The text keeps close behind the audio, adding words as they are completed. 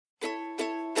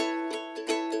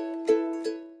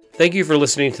Thank you for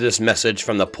listening to this message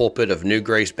from the pulpit of New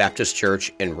Grace Baptist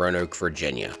Church in Roanoke,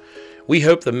 Virginia. We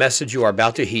hope the message you are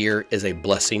about to hear is a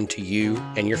blessing to you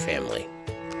and your family.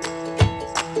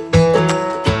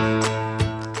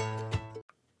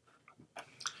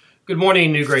 Good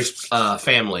morning, New Grace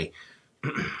family.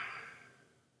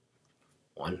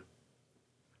 1,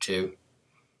 2.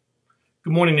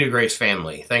 Good morning, New Grace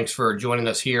family. Thanks for joining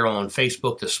us here on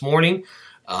Facebook this morning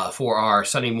for our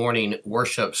Sunday morning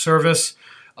worship service.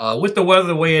 With the weather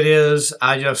the way it is,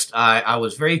 I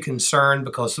was very concerned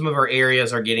because some of our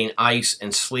areas are getting ice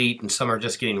and sleet and some are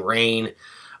just getting rain.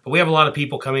 But we have a lot of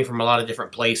people coming from a lot of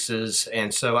different places.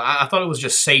 And so I thought it was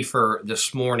just safer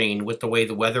this morning with the way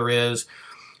the weather is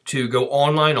to go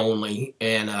online only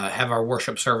and have our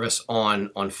worship service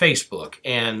on Facebook.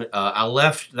 And I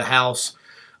left the house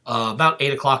about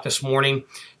 8 o'clock this morning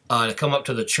to come up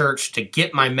to the church to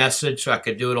get my message so I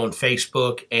could do it on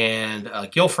Facebook. And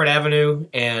Guilford Avenue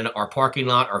and our parking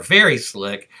lot are very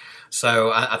slick.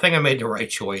 So I think I made the right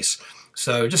choice.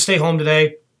 So just stay home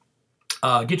today.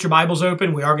 Get your Bibles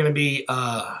open. We are going to be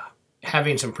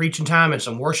having some preaching time and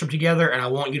some worship together. And I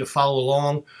want you to follow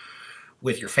along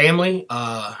with your family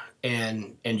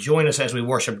and join us as we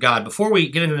worship God. Before we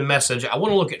get into the message, I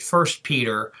want to look at 1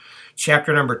 Peter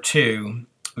chapter number 2,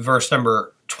 verse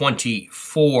number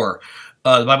 24.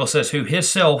 The Bible says, who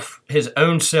his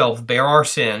own self bare our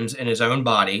sins in his own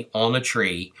body on the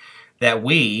tree, that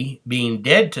we, being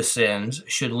dead to sins,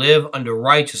 should live unto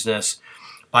righteousness,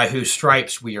 by whose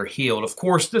stripes we are healed. Of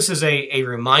course, this is a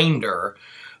reminder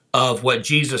of what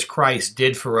Jesus Christ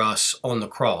did for us on the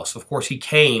cross. Of course, he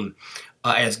came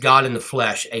as God in the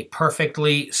flesh, a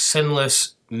perfectly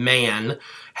sinless man,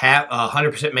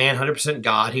 100% man, 100%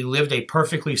 God. He lived a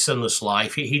perfectly sinless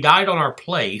life. He died on our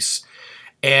place,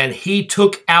 and he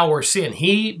took our sin.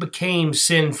 He became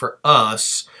sin for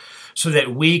us so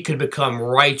that we could become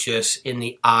righteous in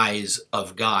the eyes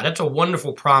of God. That's a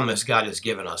wonderful promise God has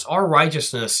given us. Our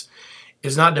righteousness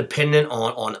is not dependent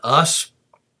on us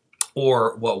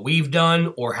or what we've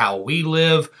done or how we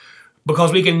live,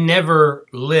 because we can never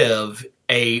live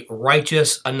a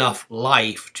righteous enough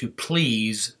life to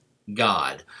please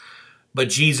God. But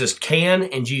Jesus can,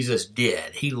 and Jesus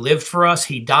did. He lived for us.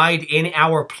 He died in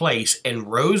our place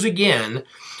and rose again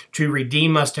to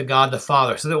redeem us to God the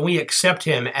Father, so that when we accept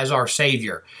him as our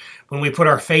Savior, when we put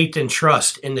our faith and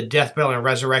trust in the death, burial, and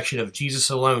resurrection of Jesus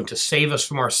alone to save us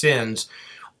from our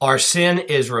sin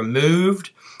is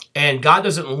removed. And God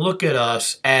doesn't look at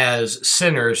us as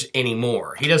sinners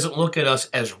anymore. He doesn't look at us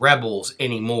as rebels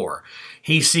anymore.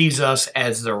 He sees us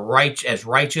as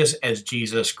righteous as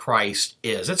Jesus Christ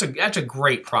is. That's a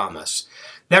great promise.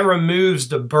 That removes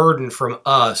the burden from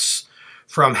us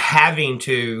from having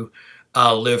to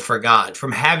live for God,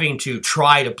 from having to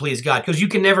try to please God, because you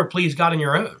can never please God on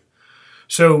your own.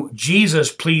 So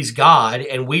Jesus pleased God,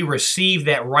 and we receive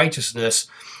that righteousness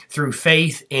through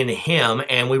faith in him,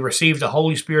 and we receive the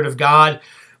Holy Spirit of God,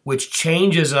 which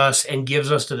changes us and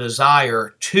gives us the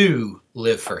desire to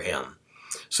live for him.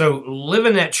 So live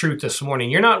in that truth this morning.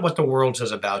 You're not what the world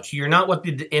says about you. You're not what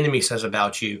the enemy says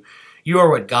about you. You are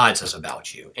what God says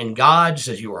about you. And God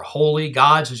says you are holy.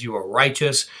 God says you are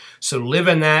righteous. So live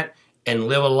in that and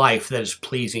live a life that is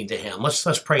pleasing to him.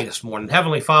 Let's pray this morning.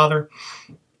 Heavenly Father,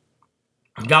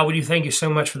 God, we do thank you so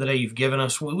much for the day you've given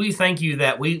us. We thank you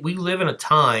that we live in a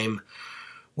time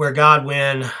where, God,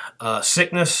 when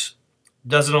sickness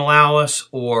doesn't allow us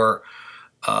or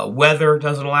weather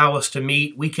doesn't allow us to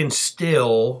meet, we can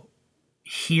still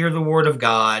hear the word of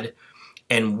God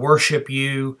and worship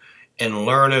you and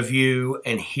learn of you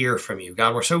and hear from you.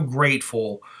 God, we're so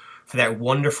grateful for that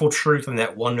wonderful truth and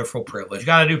that wonderful privilege.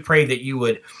 God, I do pray that you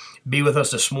would be with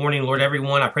us this morning. Lord,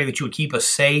 everyone, I pray that you would keep us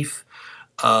safe.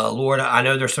 Lord, I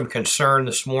know there's some concern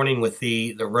this morning with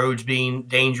the roads being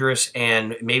dangerous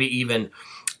and maybe even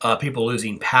people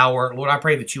losing power. Lord, I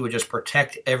pray that you would just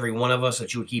protect every one of us,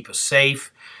 that you would keep us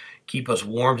safe, keep us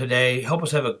warm today. Help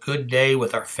us have a good day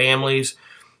with our families.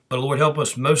 But Lord, help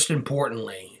us most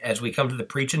importantly, as we come to the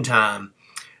preaching time,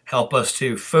 help us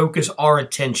to focus our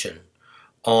attention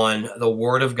on the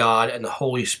Word of God and the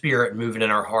Holy Spirit moving in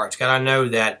our hearts. God, I know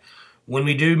that when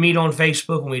we do meet on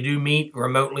Facebook, when we do meet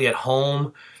remotely at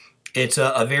home, it's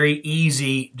a very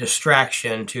easy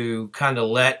distraction to kind of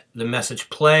let the message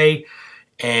play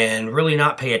and really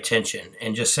not pay attention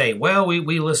and just say, well,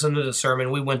 we listened to the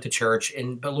sermon, we went to church.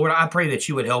 But Lord, I pray that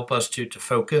you would help us to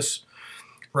focus,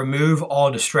 remove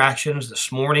all distractions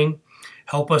this morning.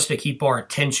 Help us to keep our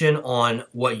attention on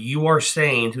what you are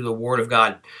saying through the Word of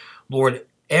God. Lord,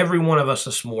 every one of us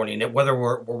this morning, that whether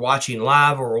we're watching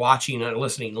live or we're watching or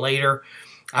listening later,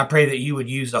 I pray that you would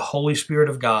use the Holy Spirit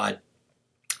of God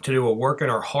to do a work in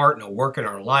our heart and a work in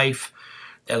our life.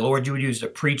 That, Lord, you would use the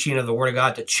preaching of the Word of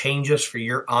God to change us for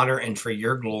your honor and for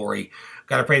your glory.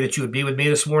 God, I pray that you would be with me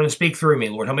this morning and speak through me,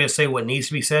 Lord. Help me to say what needs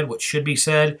to be said, what should be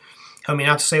said. Help me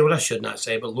not to say what I should not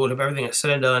say, but Lord, help everything that's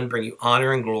said and done bring you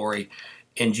honor and glory.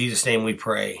 In Jesus' name we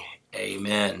pray.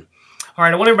 Amen. All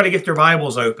right, I want everybody to get their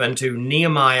Bibles open to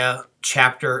Nehemiah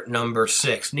chapter number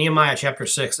 6. Nehemiah chapter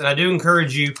 6. And I do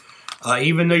encourage you,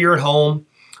 even though you're at home,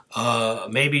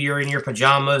 maybe you're in your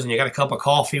pajamas and you got a cup of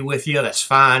coffee with you, that's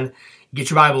fine. Get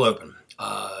your Bible open.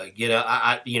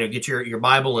 Get your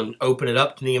Bible and open it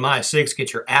up to Nehemiah 6.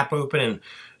 Get your app open and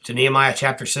to Nehemiah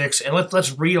chapter 6. And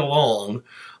let's read along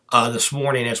this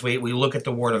morning as we look at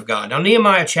the Word of God. Now,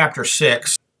 Nehemiah chapter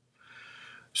 6.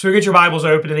 So get your Bibles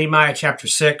open to Nehemiah chapter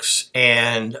 6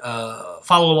 and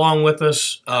follow along with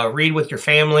us. Read with your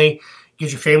family.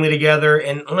 Get your family together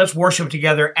and let's worship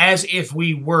together as if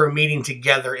we were meeting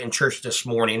together in church this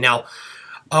morning. Now,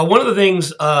 one of the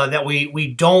things that we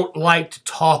don't like to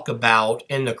talk about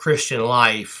in the Christian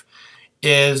life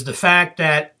is the fact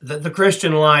that the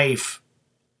Christian life,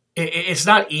 it's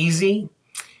not easy,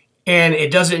 and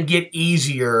it doesn't get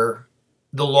easier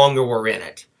the longer we're in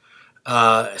it.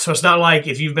 So it's not like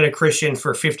if you've been a Christian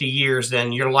for 50 years,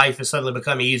 then your life has suddenly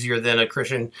become easier than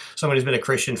somebody who's been a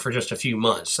Christian for just a few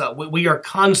months. We are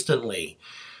constantly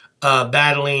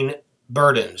battling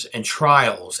burdens and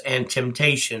trials and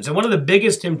temptations. And one of the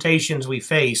biggest temptations we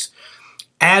face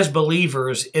as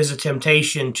believers is a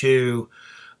temptation to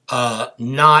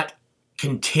not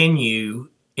continue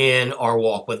in our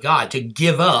walk with God, to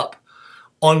give up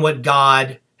on what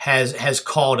God has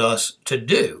called us to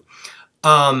do.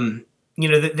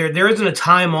 There isn't a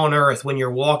time on earth when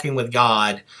you're walking with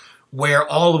God where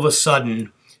all of a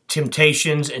sudden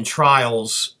temptations and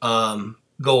trials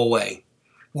go away.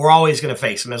 We're always going to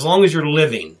face them. As long as you're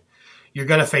living, you're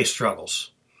going to face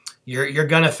struggles. You're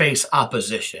going to face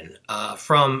opposition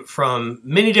from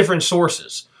many different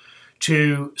sources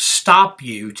to stop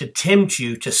you, to tempt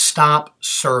you to stop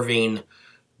serving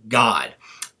God.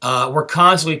 We're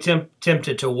constantly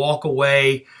tempted to walk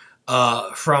away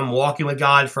from walking with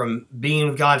God, from being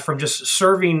with God, from just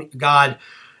serving God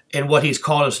and what He's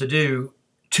called us to do,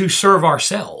 to serve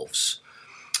ourselves,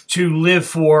 to live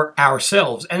for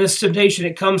ourselves. And this temptation,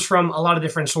 it comes from a lot of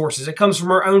different sources. It comes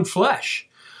from our own flesh.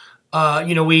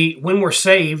 When we're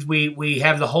saved, we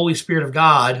have the Holy Spirit of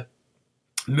God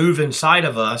move inside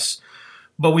of us,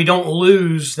 but we don't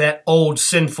lose that old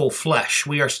sinful flesh.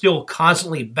 We are still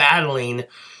constantly battling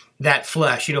that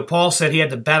flesh. Paul said he had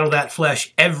to battle that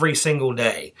flesh every single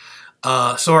day.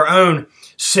 So our own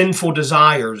sinful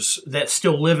desires that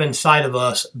still live inside of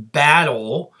us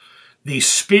battle the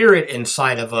spirit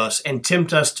inside of us and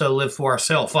tempt us to live for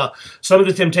ourselves. Some of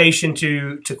the temptation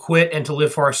to quit and to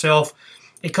live for ourselves,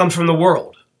 it comes from the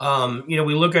world.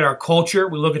 We look at our culture,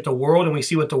 we look at the world, and we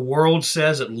see what the world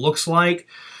says it looks like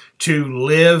to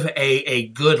live a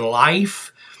good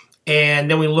life. And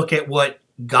then we look at what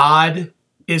God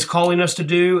is calling us to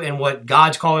do and what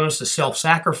God's calling us to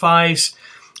self-sacrifice,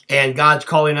 and God's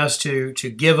calling us to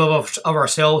give of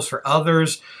ourselves for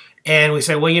others. And we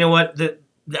say, well, you know what?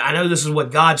 I know this is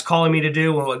what God's calling me to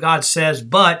do and what God says,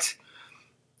 but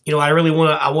I really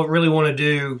want to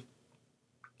do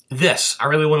this. I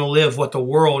really want to live what the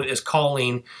world is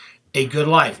calling a good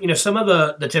life. Some of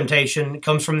the temptation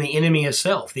comes from the enemy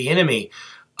itself. The enemy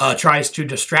tries to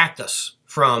distract us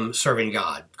from serving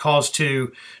God, calls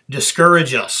to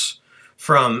discourage us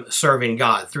from serving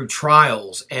God through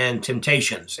trials and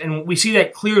temptations. And we see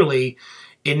that clearly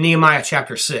in Nehemiah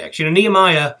chapter 6.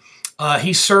 Nehemiah,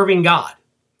 he's serving God.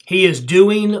 He is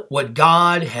doing what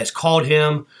God has called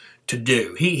him to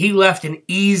do. He left an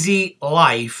easy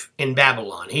life in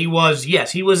Babylon. He was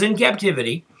in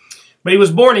captivity, but he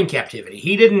was born in captivity.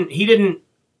 He didn't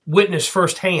witness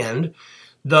firsthand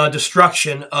the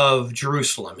destruction of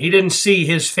Jerusalem. He didn't see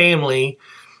his family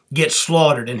get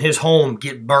slaughtered and his home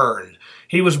get burned.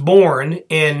 He was born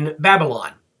in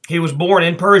Babylon. He was born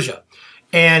in Persia,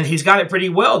 and he's got it pretty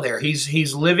well there.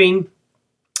 He's living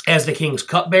as the king's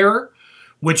cupbearer,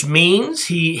 which means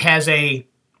he has a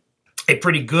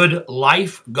pretty good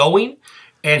life going,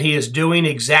 and he is doing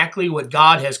exactly what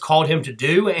God has called him to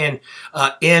do. And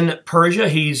in Persia,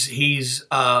 he's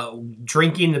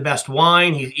drinking the best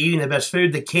wine, he's eating the best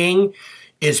food. The king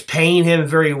is paying him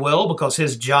very well because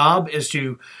his job is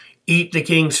to eat the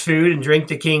king's food and drink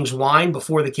the king's wine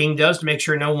before the king does, to make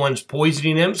sure no one's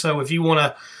poisoning him. So if you want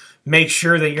to make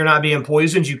sure that you're not being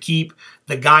poisoned, you keep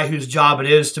the guy whose job it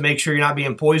is to make sure you're not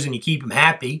being poisoned. You keep him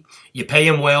happy. You pay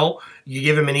him well. You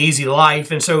give him an easy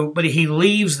life. And so, but he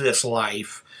leaves this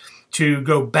life to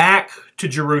go back to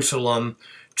Jerusalem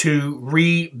to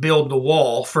rebuild the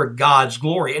wall for God's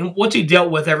glory. And what's he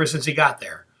dealt with ever since he got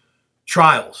there?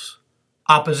 Trials,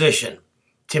 opposition,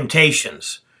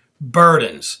 temptations,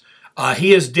 burdens.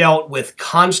 He has dealt with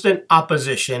constant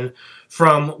opposition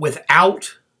from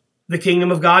without the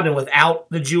kingdom of God and without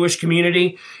the Jewish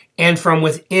community, and from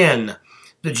within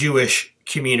the Jewish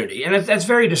community. And that's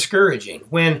very discouraging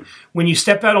when you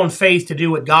step out on faith to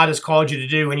do what God has called you to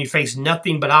do and you face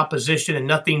nothing but opposition and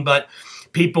nothing but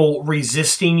people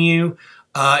resisting you.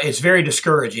 It's very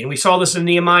discouraging. We saw this in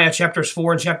Nehemiah chapters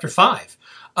 4 and chapter 5.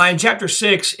 And chapter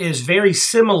 6 is very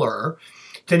similar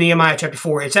to Nehemiah chapter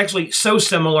 4. It's actually so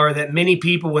similar that many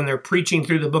people, when they're preaching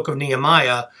through the book of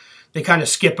Nehemiah, they kind of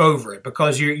skip over it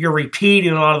because you're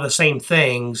repeating a lot of the same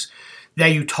things that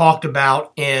you talked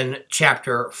about in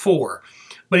chapter 4.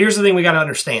 But here's the thing we got to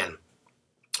understand.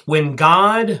 When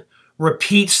God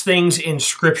repeats things in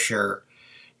Scripture,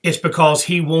 it's because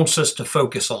he wants us to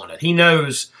focus on it. He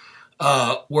knows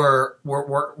we're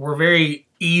very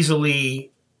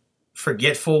easily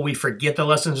forgetful. We forget the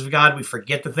lessons of God. We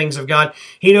forget the things of God.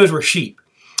 He knows we're sheep.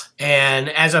 And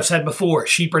as I've said before,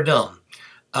 sheep are dumb.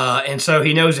 And so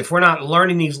he knows if we're not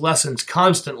learning these lessons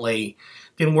constantly,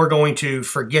 then we're going to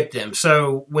forget them.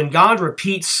 So when God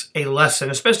repeats a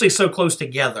lesson, especially so close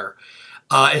together,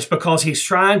 it's because he's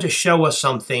trying to show us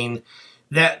something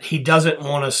that he doesn't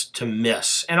want us to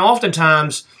miss. And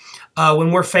oftentimes,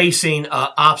 when we're facing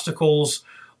obstacles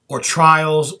or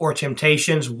trials or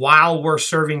temptations while we're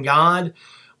serving God,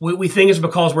 we think it's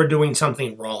because we're doing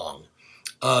something wrong.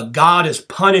 God is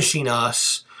punishing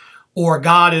us, or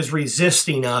God is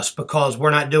resisting us because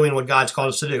we're not doing what God's called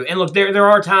us to do. And look, there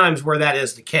are times where that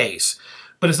is the case,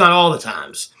 but it's not all the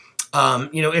times.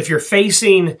 If you're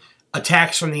facing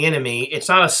attacks from the enemy, it's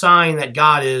not a sign that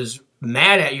God is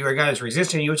mad at you or God is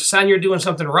resisting you. It's a sign you're doing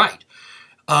something right.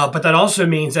 But that also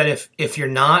means that if you're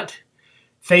not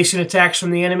facing attacks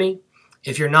from the enemy,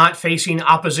 if you're not facing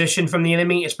opposition from the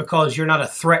enemy, it's because you're not a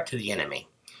threat to the enemy,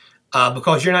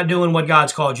 because you're not doing what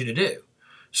God's called you to do.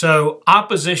 So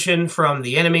opposition from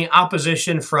the enemy,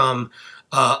 opposition from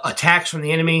attacks from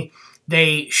the enemy,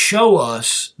 they show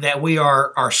us that we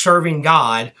are serving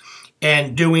God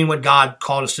and doing what God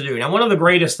called us to do. Now, one of the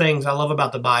greatest things I love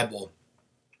about the Bible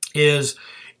is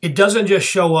it doesn't just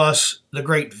show us the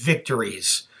great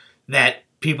victories that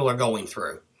people are going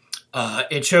through.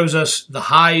 It shows us the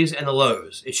highs and the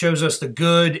lows. It shows us the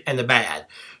good and the bad. It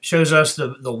shows us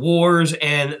the wars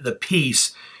and the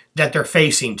peace that they're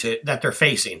facing.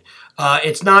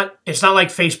 It's not like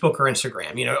Facebook or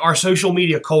Instagram. Our social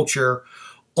media culture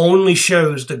only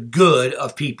shows the good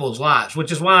of people's lives,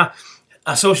 which is why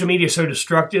social media is so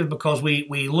destructive, because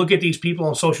we look at these people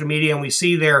on social media and we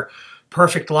see their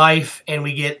perfect life and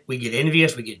we get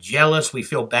envious, we get jealous, we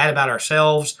feel bad about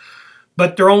ourselves,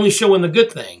 but they're only showing the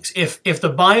good things. If the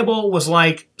Bible was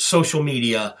like social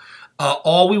media,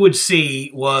 all we would see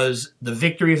was the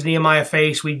victories Nehemiah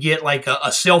faced. We'd get like a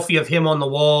selfie of him on the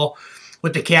wall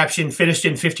with the caption, "Finished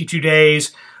in 52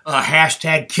 days,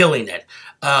 hashtag killing it."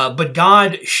 But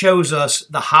God shows us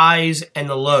the highs and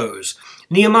the lows.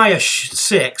 Nehemiah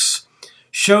 6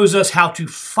 shows us how to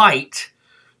fight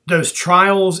those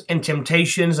trials and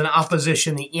temptations and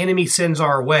opposition the enemy sends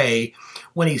our way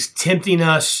when he's tempting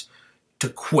us to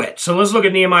quit. So let's look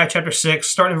at Nehemiah chapter 6,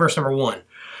 starting in verse number 1.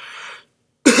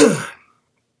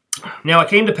 Now it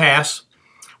came to pass,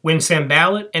 when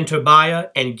Sanballat and Tobiah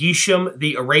and Geshem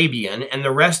the Arabian and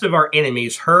the rest of our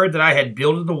enemies heard that I had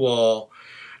builded the wall,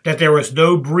 that there was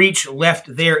no breach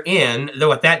left therein,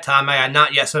 though at that time I had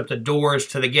not yet set up the doors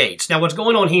to the gates. Now what's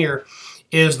going on here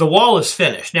is the wall is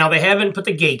finished. Now they haven't put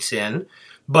the gates in,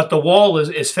 but the wall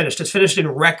is finished. It's finished in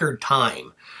record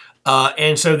time.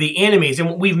 And so the enemies,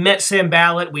 and we've met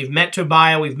Sanballat, we've met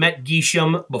Tobiah, we've met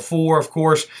Geshem before, of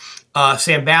course.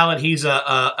 Sanballat, he's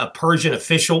a Persian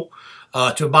official.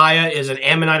 Tobiah is an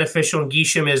Ammonite official, and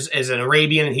Geshem is an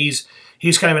Arabian, and he's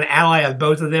kind of an ally of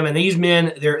both of them. And these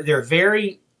men, they're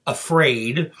very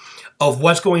afraid of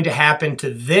what's going to happen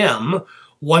to them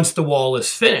once the wall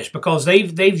is finished, because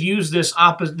they've used this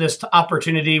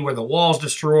opportunity where the wall's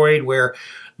destroyed, where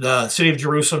the city of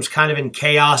Jerusalem's kind of in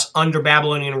chaos under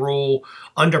Babylonian rule,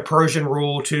 under Persian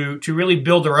rule, to really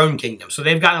build their own kingdom. So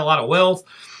they've gotten a lot of wealth.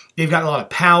 They've gotten a lot of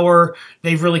power.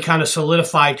 They've really kind of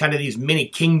solidified kind of these mini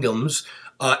kingdoms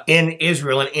in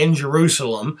Israel and in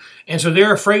Jerusalem. And so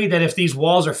they're afraid that if these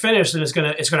walls are finished, then it's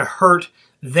gonna hurt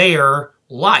their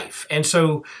life. And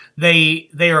so they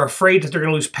are afraid that they're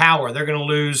going to lose power. They're going to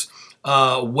lose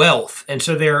wealth. And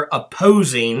so they're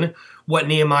opposing what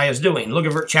Nehemiah is doing. Look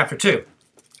at chapter 2.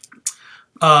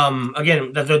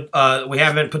 Again, we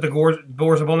haven't put the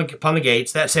doors upon the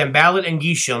gates. That Sanballat and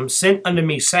Geshem sent unto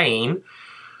me, saying,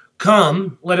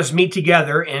 Come, let us meet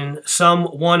together in some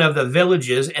one of the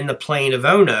villages in the plain of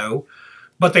Ono,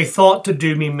 but they thought to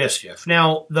do me mischief.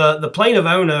 Now, the plain of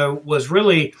Ono was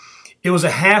really, it was a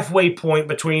halfway point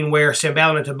between where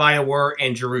Sanballat and Tobiah were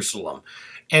and Jerusalem.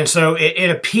 And so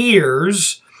it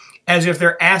appears as if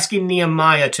they're asking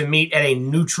Nehemiah to meet at a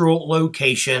neutral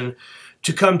location,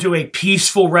 to come to a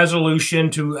peaceful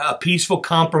resolution, to a peaceful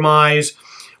compromise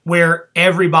where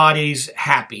everybody's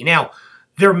happy. Now,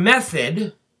 their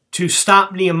method to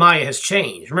stop Nehemiah has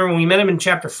changed. Remember, when we met him in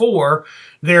chapter 4,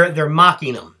 they're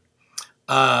mocking him.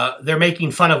 They're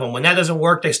making fun of him. When that doesn't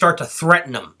work, they start to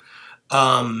threaten him.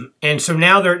 And so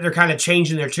now they're kind of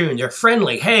changing their tune. They're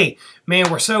friendly. Hey,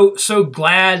 man, we're so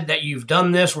glad that you've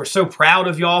done this. We're so proud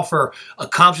of y'all for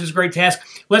accomplishing this great task.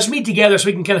 Let's meet together so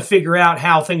we can kind of figure out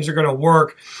how things are going to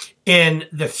work in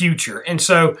the future. And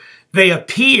so they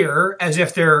appear as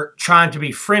if they're trying to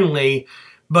be friendly,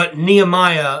 but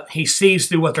Nehemiah, he sees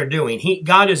through what they're doing.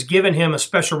 God has given him a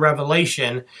special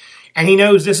revelation, and he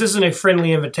knows this isn't a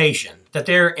friendly invitation, that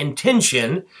their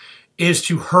intention is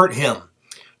to hurt him,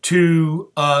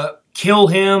 to kill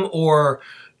him or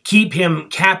keep him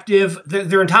captive.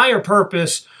 Their entire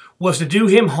purpose was to do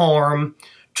him harm,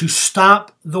 to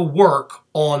stop the work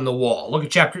on the wall. Look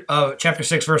at chapter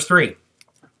 6, verse 3.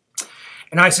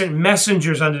 And I sent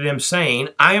messengers unto them, saying,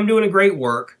 I am doing a great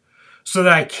work, so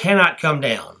that I cannot come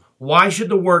down. Why should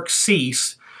the work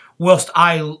cease, whilst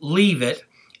I leave it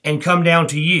and come down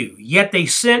to you? Yet they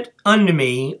sent unto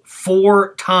me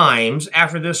 4 times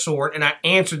after this sort, and I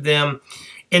answered them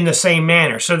in the same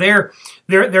manner. So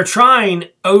they're trying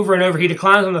over and over. He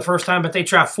declines them the first time, but they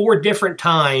try 4 different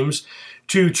times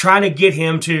to try to get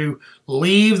him to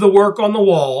leave the work on the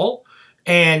wall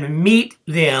and meet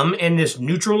them in this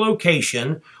neutral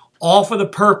location, all for the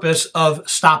purpose of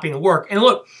stopping the work. And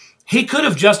look, he could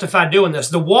have justified doing this.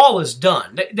 The wall is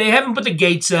done. They haven't put the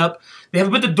gates up. They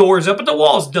haven't put the doors up, but the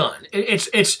wall's done.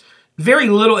 It's very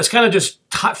little. It's kind of just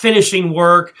finishing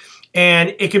work,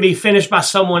 and it can be finished by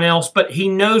someone else, but he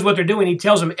knows what they're doing. He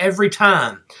tells them every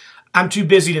time, I'm too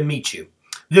busy to meet you.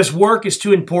 This work is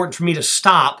too important for me to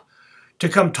stop to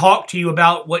come talk to you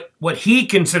about what he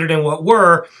considered and what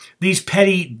were these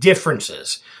petty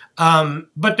differences. But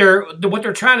what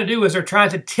they're trying to do is they're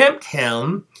trying to tempt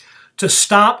him to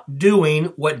stop doing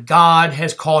what God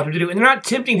has called him to do. And they're not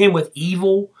tempting him with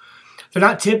evil. They're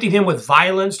not tempting him with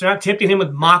violence. They're not tempting him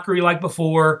with mockery like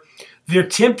before. They're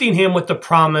tempting him with the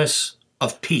promise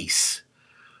of peace.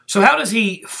 So how does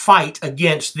he fight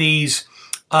against these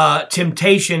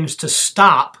temptations to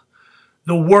stop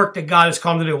the work that God has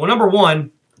called him to do? Well, number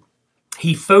one,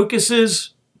 he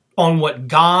focuses on what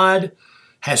God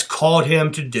has called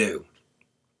him to do.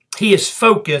 He is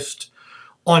focused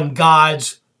on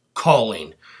God's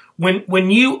calling.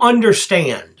 When you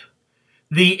understand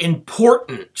the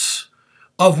importance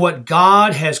of what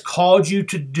God has called you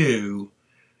to do,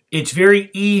 it's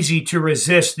very easy to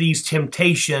resist these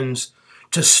temptations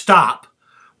to stop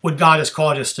what God has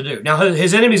called us to do. Now,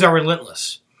 his enemies are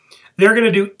relentless. They're going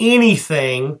to do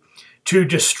anything to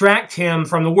distract him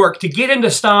from the work, to get him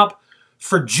to stop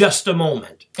for just a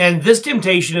moment. And this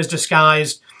temptation is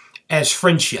disguised as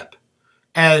friendship,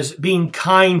 as being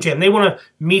kind to him. They want to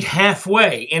meet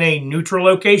halfway in a neutral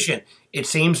location. It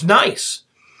seems nice.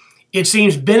 It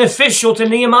seems beneficial to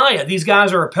Nehemiah. These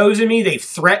guys are opposing me. They've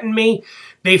threatened me.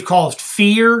 They've caused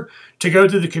fear to go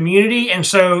through the community. And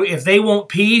so if they want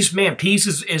peace, man, peace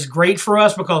is great for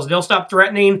us because they'll stop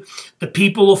threatening. The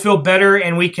people will feel better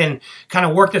and we can kind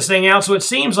of work this thing out. So it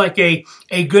seems like a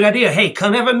good idea. Hey,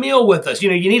 come have a meal with us.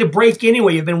 You need a break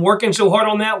anyway. You've been working so hard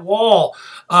on that wall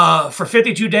for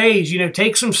 52 days.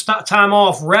 Take some time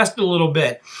off, rest a little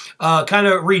bit, kind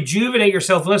of rejuvenate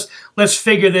yourself. Let's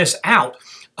figure this out.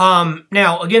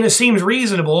 Now, again, this seems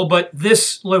reasonable, but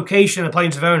this location, the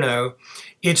Plains of Ono,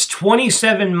 it's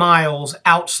 27 miles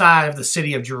outside of the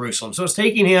city of Jerusalem. So it's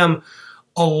taking him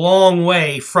a long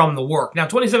way from the work. Now,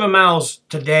 27 miles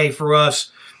today for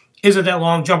us isn't that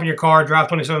long. Jump in your car, drive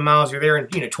 27 miles. You're there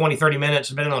in 20, 30 minutes,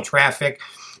 depending on traffic.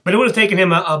 But it would have taken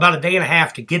him about a day and a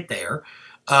half to get there.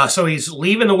 So he's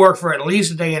leaving the work for at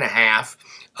least a day and a half.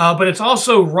 But it's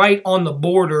also right on the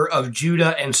border of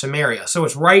Judah and Samaria. So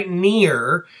it's right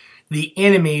near the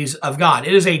enemies of God.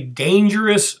 It is a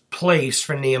dangerous place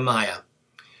for Nehemiah.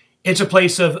 It's a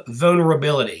place of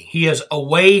vulnerability. He is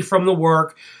away from the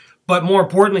work, but more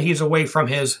importantly, he's away from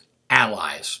his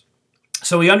allies.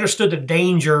 So he understood the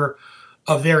danger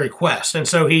of their request. And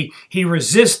so he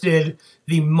resisted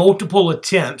the multiple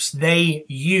attempts they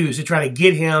used to try to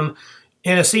get him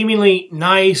in a seemingly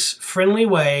nice, friendly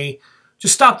way.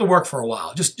 Just stop the work for a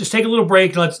while. Just take a little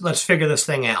break. Let's figure this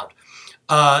thing out.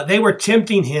 They were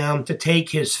tempting him to take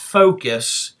his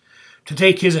focus, to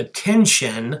take his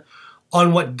attention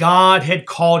on what God had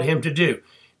called him to do.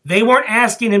 They weren't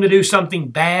asking him to do something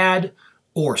bad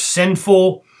or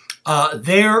sinful.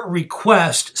 Their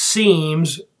request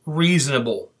seems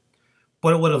reasonable,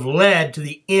 but it would have led to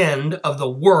the end of the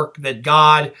work that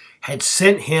God had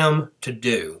sent him to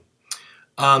do.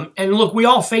 And look, we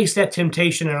all face that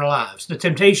temptation in our lives, the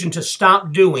temptation to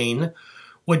stop doing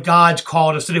what God's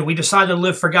called us to do. We decide to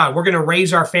live for God. We're going to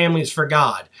raise our families for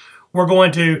God. We're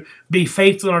going to be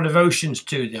faithful in our devotions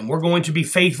to them. We're going to be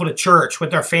faithful to church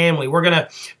with our family. We're going to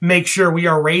make sure we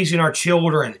are raising our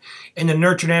children in the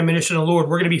nurture and admonition of the Lord.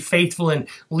 We're going to be faithful in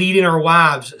leading our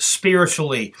wives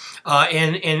spiritually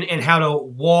and how to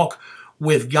walk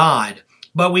with God.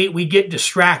 But we get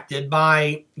distracted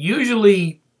by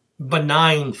usually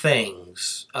benign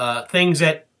things, things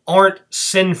that aren't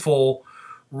sinful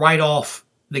right off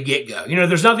the get-go.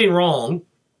 There's nothing wrong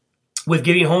with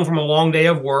getting home from a long day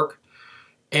of work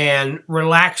and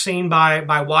relaxing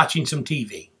by watching some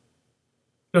TV.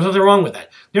 There's nothing wrong with that.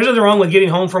 There's nothing wrong with getting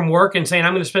home from work and saying,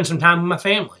 I'm going to spend some time with my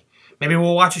family. Maybe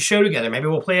we'll watch a show together. Maybe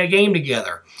we'll play a game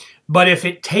together. But if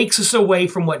it takes us away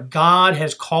from what God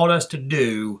has called us to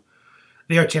do,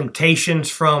 there are temptations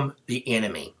from the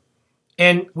enemy.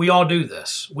 And we all do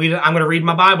this. I'm going to read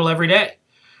my Bible every day.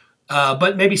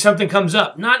 But maybe something comes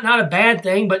up. Not a bad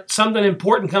thing, but something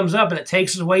important comes up and it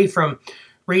takes us away from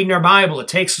reading our Bible. It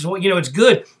takes us away. It's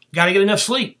good. Got to get enough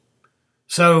sleep.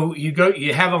 So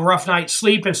you have a rough night's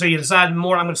sleep, and so you decide, I'm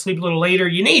going to sleep a little later.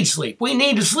 You need sleep. We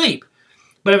need to sleep.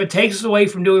 But if it takes us away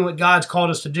from doing what God's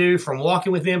called us to do, from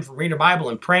walking with Him, from reading our Bible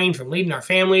and praying, from leading our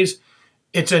families,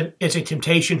 it's a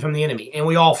temptation from the enemy, and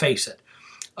we all face it.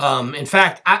 In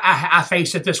fact, I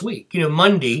face it this week.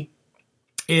 Monday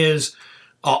is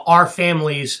our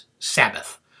family's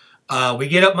Sabbath. We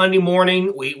get up Monday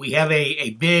morning. We have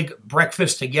a big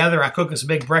breakfast together. I cook us a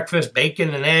big breakfast,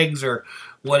 bacon and eggs or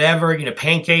whatever,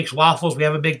 pancakes, waffles. We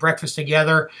have a big breakfast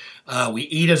together. We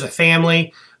eat as a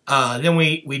family. Then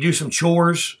we do some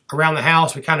chores around the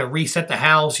house. We kind of reset the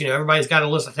house. Everybody's got a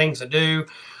list of things to do.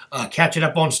 Catching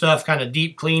up on stuff, kind of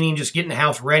deep cleaning, just getting the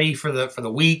house ready for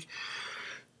the week.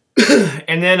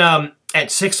 And then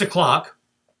at 6 o'clock,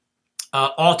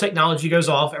 all technology goes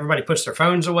off. Everybody puts their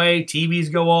phones away.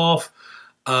 TVs go off.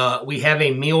 We have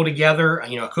a meal together.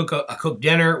 I cook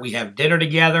dinner. We have dinner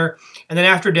together. And then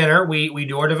after dinner, we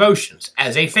do our devotions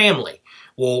as a family.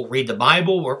 We'll read the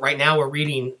Bible. Right now we're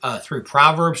reading through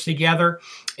Proverbs together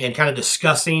and kind of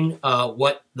discussing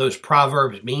what those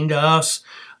Proverbs mean to us.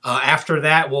 After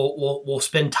that, we'll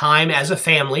spend time as a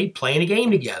family playing a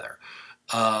game together.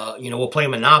 We'll play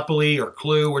Monopoly or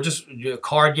Clue or just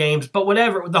card games, but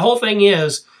whatever. The whole thing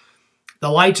is the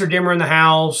lights are dimmer in the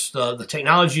house. The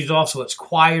technology is off, so it's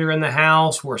quieter in the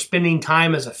house. We're spending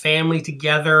time as a family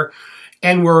together.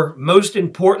 And most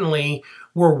importantly,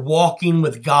 we're walking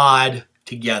with God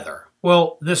together.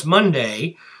 Well, this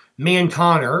Monday, me and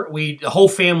Connor, the whole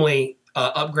family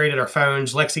upgraded our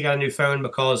phones. Lexi got a new phone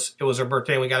because it was her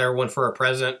birthday and we got her one for her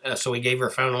present. So we gave her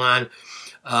a phone line.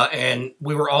 And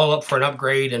we were all up for an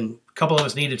upgrade, and a couple of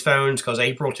us needed phones because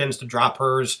April tends to drop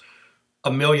hers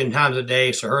 1,000,000 times a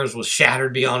day, so hers was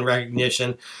shattered beyond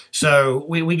recognition. So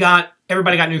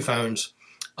everybody got new phones.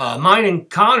 Mine and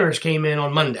Connor's came in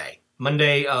on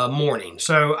Monday morning.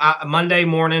 So Monday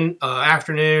morning,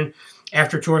 afternoon,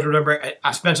 after chores or whatever,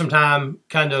 I spent some time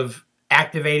kind of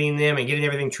activating them and getting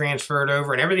everything transferred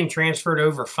over, and everything transferred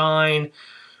over fine,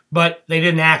 but they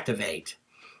didn't activate.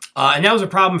 And that was a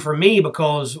problem for me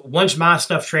because once my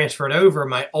stuff transferred over,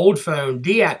 my old phone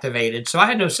deactivated, so I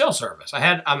had no cell service.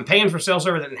 I'm paying for cell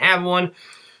service, I didn't have one.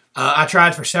 I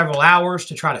tried for several hours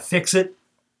to try to fix it.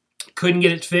 Couldn't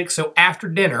get it fixed, so after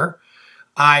dinner,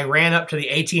 I ran up to the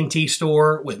AT&T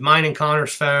store with mine and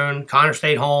Connor's phone. Connor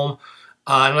stayed home.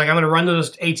 I'm going to run to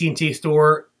this AT&T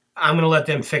store. I'm going to let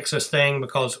them fix this thing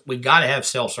because we got to have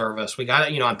cell service. We got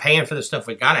to, I'm paying for this stuff.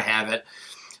 We got to have it.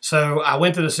 So I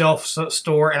went to the cell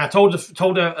store and I told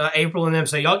April and them,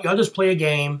 say, y'all just play a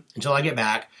game until I get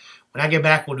back. When I get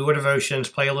back, we'll do our devotions,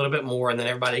 play a little bit more, and then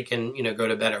everybody can, go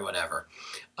to bed or whatever.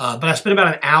 But I spent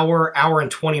about an hour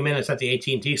and 20 minutes at the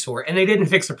AT&T store, and they didn't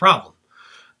fix the problem.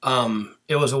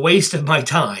 It was a waste of my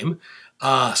time.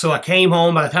 So I came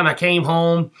home. By the time I came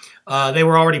home, they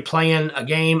were already playing a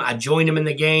game. I joined them in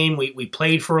the game. We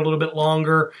played for a little bit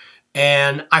longer,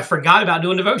 and I forgot about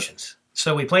doing devotions.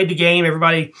 So we played the game.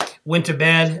 Everybody went to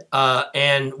bed,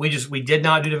 and we did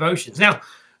not do devotions. Now,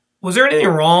 was there anything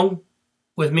wrong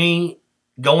with me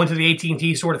going to the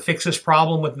AT&T store to fix this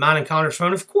problem with mine and Connor's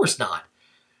phone? Of course not.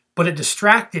 But it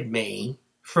distracted me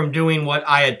from doing what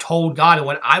I had told God and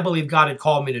what I believe God had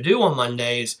called me to do on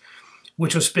Mondays,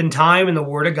 which was spend time in the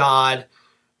Word of God,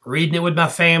 reading it with my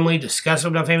family, discussing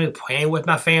it with my family, praying with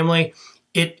my family.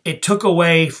 It took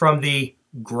away from the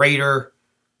greater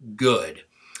good.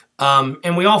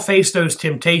 And we all face those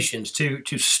temptations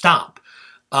to stop.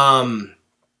 And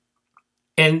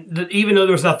even though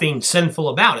there was nothing sinful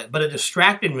about it, but it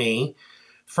distracted me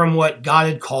from what God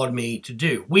had called me to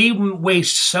do. We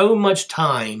waste so much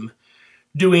time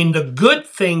doing the good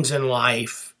things in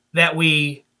life that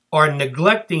we are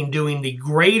neglecting doing the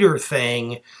greater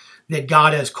thing that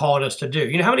God has called us to do.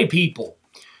 You know how many people,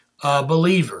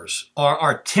 believers,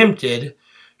 are tempted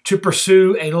to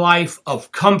pursue a life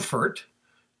of comfort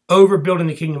over building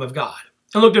the kingdom of God?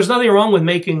 And look, there's nothing wrong with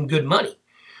making good money.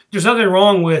 There's nothing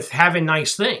wrong with having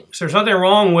nice things. There's nothing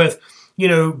wrong with,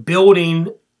 building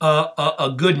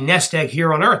a good nest egg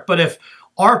here on earth. But if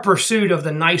our pursuit of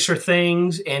the nicer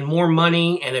things and more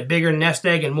money and a bigger nest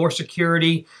egg and more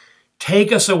security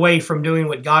take us away from doing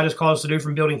what God has called us to do,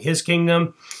 from building his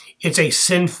kingdom, it's a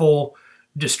sinful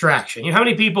distraction. You know how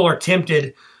many people are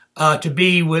tempted to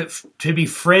be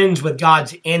friends with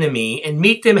God's enemy and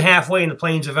meet them halfway in the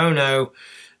plains of Ono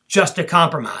just to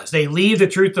compromise? They leave the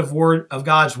truth of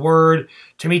God's word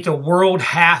to meet the world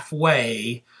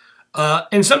halfway,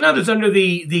 and sometimes it's under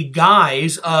the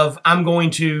guise of I'm going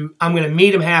to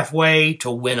meet them halfway to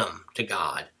win them to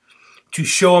God, to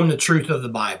show them the truth of the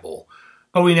Bible,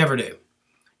 but we never do.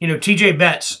 T.J.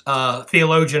 Betts,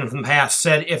 theologian from the past,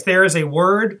 said if there is a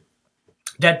word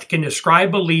that can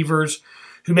describe believers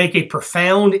who make a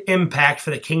profound impact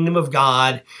for the kingdom of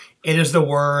God, it is the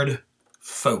word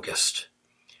focused.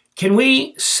 Can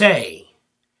we say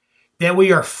that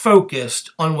we are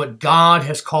focused on what God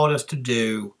has called us to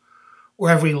do, or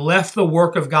have we left the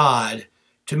work of God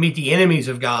to meet the enemies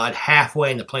of God halfway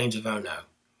in the plains of Ono?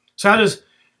 So how does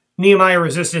Nehemiah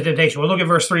resist the temptation? Well, look at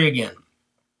verse 3 again.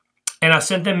 And I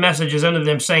sent them messages unto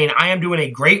them, saying, I am doing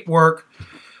a great work,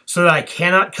 so that I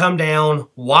cannot come down.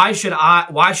 Why should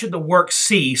the work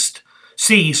cease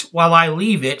while I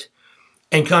leave it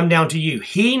and come down to you?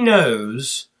 He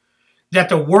knows that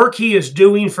the work he is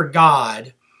doing for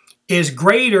God is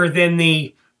greater than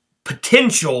the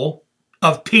potential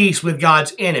of peace with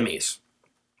God's enemies.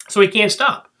 So he can't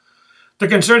stop. The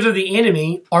concerns of the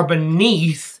enemy are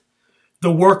beneath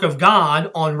the work of God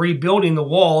on rebuilding the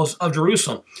walls of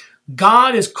Jerusalem.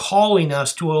 God is calling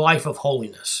us to a life of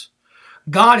holiness.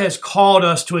 God has called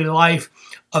us to a life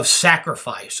of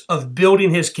sacrifice, of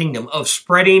building his kingdom, of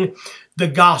spreading the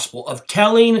gospel, of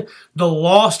telling the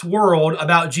lost world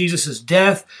about Jesus'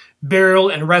 death, burial,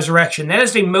 and resurrection. That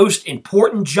is the most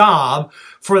important job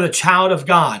for the child of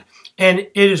God. And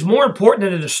it is more important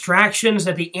than the distractions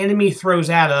that the enemy throws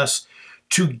at us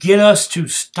to get us to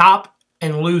stop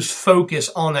and lose focus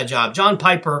on that job. John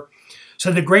Piper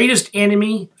said the greatest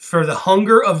enemy for the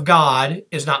hunger of God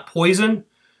is not poison,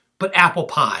 but apple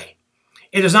pie.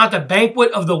 It is not the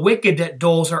banquet of the wicked that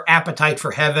dulls our appetite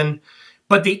for heaven,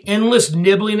 but the endless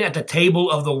nibbling at the table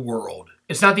of the world.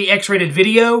 It's not the X-rated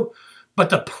video, but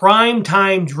the prime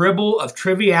time dribble of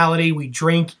triviality we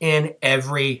drink in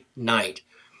every night.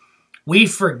 We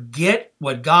forget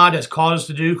what God has called us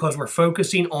to do because we're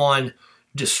focusing on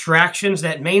distractions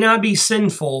that may not be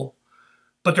sinful,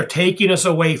 but they're taking us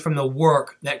away from the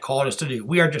work that called us to do.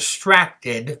 We are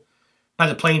distracted by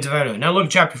the plains of Ono. Now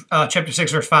look at chapter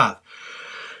 6, verse 5.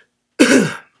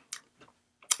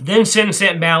 Then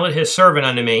Sanballat his servant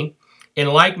unto me, in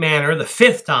like manner, the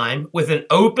fifth time, with an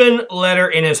open letter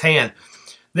in his hand.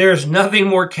 There's nothing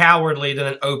more cowardly than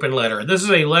an open letter. This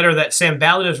is a letter that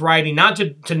Sanballat is writing not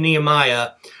to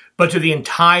Nehemiah, but to the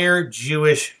entire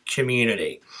Jewish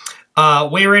community.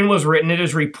 Wherein was written, it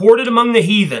is reported among the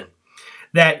heathen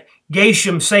that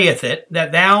Geshem saith it,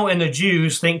 that thou and the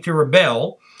Jews think to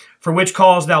rebel, for which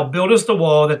cause thou buildest the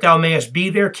wall, that thou mayest be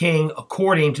their king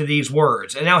according to these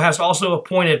words. And thou hast also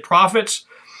appointed prophets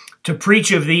to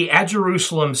preach of thee at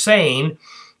Jerusalem, saying,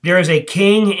 there is a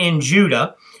king in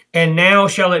Judah, and now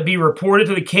shall it be reported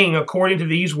to the king according to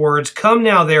these words. Come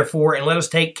now, therefore, and let us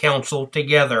take counsel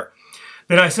together.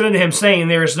 Then I said unto him, saying,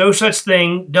 there is no such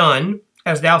thing done,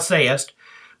 as thou sayest,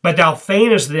 but thou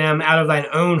feignest them out of thine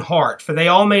own heart. For they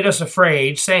all made us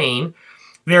afraid, saying,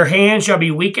 their hand shall be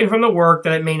weakened from the work,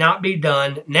 that it may not be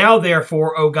done. Now,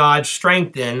 therefore, O God,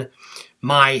 strengthen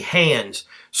my hands.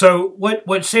 So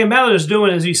what Sanballat is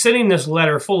doing is he's sending this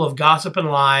letter full of gossip and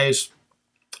lies,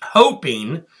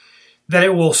 hoping that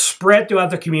it will spread throughout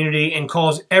the community and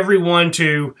cause everyone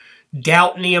to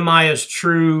doubt Nehemiah's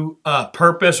true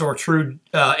purpose or true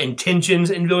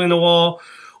intentions in building the wall,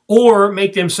 or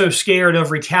make them so scared of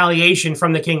retaliation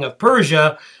from the king of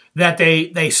Persia that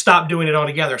they stopped doing it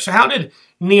altogether. So how did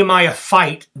Nehemiah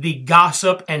fight the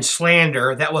gossip and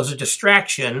slander that was a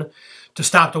distraction to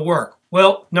stop the work?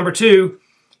 Well, number two,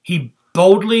 he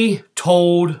boldly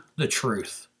told the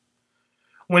truth.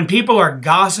 When people are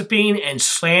gossiping and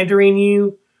slandering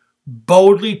you,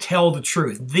 boldly tell the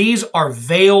truth. These are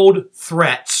veiled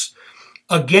threats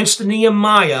against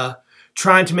Nehemiah,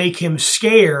 trying to make him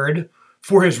scared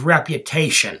for his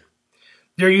reputation.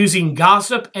 They're using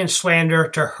gossip and slander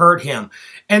to hurt him.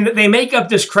 And they make up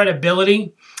this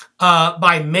credibility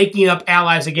by making up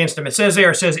allies against him. It says,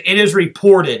 it is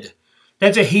reported.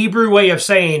 That's a Hebrew way of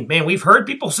saying, man, we've heard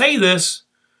people say this.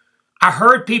 I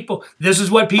heard people, this is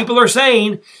what people are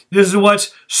saying. This is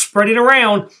what's spreading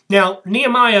around. Now,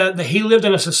 Nehemiah, he lived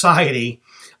in a society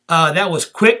that was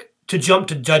quick to jump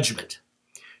to judgment,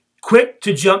 quick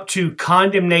to jump to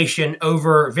condemnation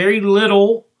over very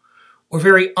little or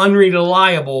very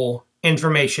unreliable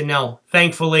information. Now,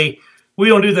 thankfully, we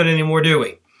don't do that anymore, do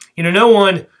we? No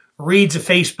one reads a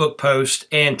Facebook post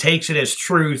and takes it as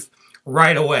truth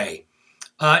right away.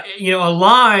 A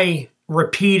lie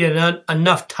repeated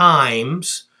enough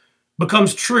times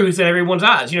becomes truth in everyone's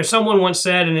eyes. Someone once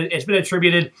said, and it's been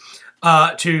attributed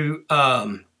to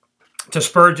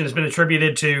Spurgeon, it's been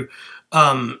attributed to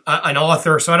an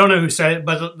author, so I don't know who said it,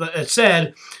 but it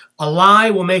said, a lie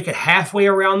will make it halfway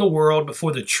around the world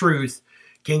before the truth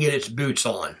can get its boots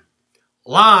on.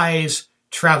 Lies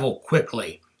travel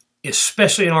quickly,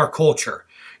 especially in our culture.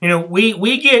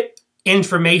 We get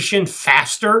information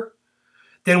faster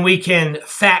than we can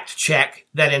fact check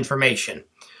that information.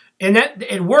 And that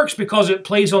it works because it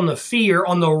plays on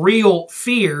the real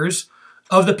fears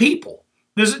of the people.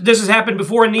 This has happened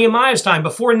before in Nehemiah's time.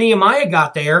 Before Nehemiah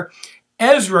got there,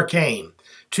 Ezra came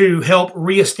to help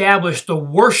reestablish the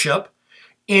worship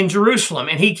in Jerusalem.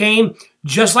 And he came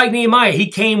just like Nehemiah. He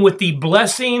came with the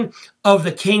blessing of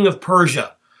the king of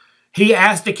Persia. He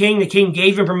asked the king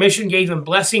gave him permission, gave him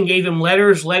blessing, gave him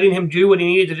letters, letting him do what he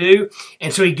needed to do.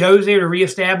 And so he goes there to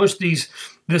reestablish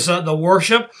the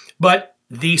worship. But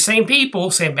these same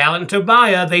people, Sanballat and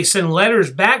Tobiah, they send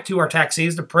letters back to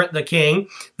Artaxerxes, the king,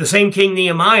 the same king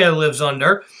Nehemiah lives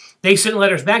under. They sent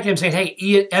letters back to him saying,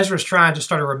 hey, Ezra's trying to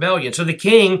start a rebellion. So the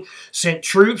king sent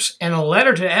troops and a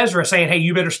letter to Ezra saying, hey,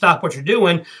 you better stop what you're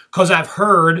doing because I've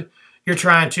heard you're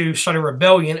trying to start a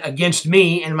rebellion against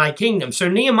me and my kingdom. So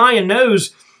Nehemiah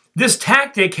knows this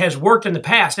tactic has worked in the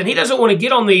past, and he doesn't want to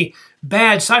get on the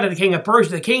bad side of the king of Persia.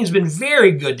 The king's been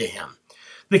very good to him.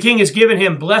 The king has given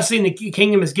him blessing. The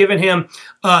kingdom has given him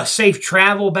safe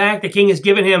travel back. The king has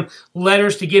given him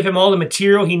letters to give him all the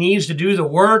material he needs to do the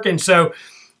work. And so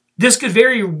this could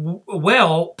very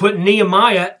well put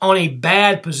Nehemiah on a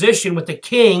bad position with the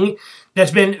king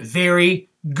that's been very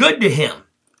good to him.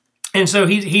 And so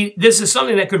this is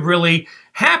something that could really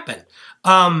happen.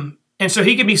 And so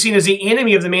he could be seen as the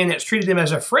enemy of the man that's treated him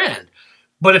as a friend.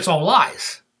 But it's all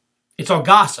lies. It's all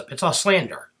gossip. It's all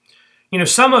slander.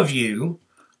 Some of you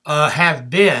have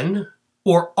been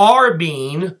or are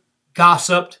being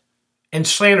gossiped and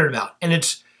slandered about. And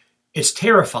it's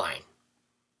terrifying.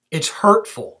 It's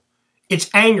hurtful. It's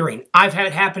angering. I've had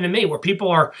it happen to me where people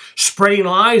are spreading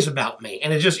lies about me.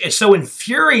 And it's so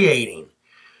infuriating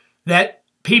that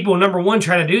people, number one,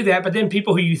 try to do that, but then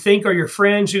people who you think are your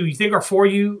friends, who you think are for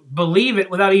you, believe it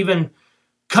without even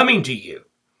coming to you.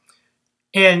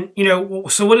 And,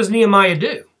 so what does Nehemiah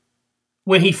do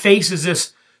when he faces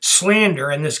this slander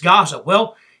and this gossip?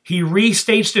 Well, he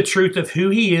restates the truth of who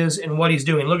he is and what he's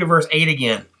doing. Look at verse 8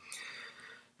 again.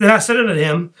 Then I said unto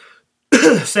him,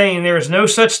 saying, there is no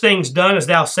such things done as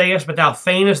thou sayest, but thou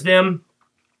feignest them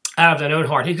out of thine own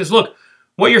heart. He says, look,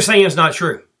 what you're saying is not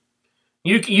true.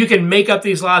 You can make up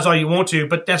these lies all you want to,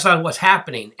 but that's not what's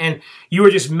happening. And you are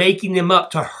just making them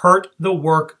up to hurt the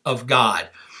work of God.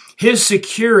 His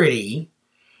security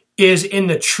is in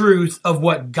the truth of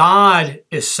what God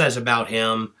says about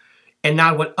him and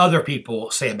not what other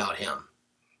people say about him.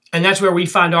 And that's where we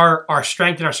find our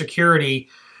strength and our security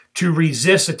to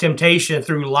resist the temptation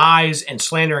through lies and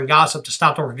slander and gossip to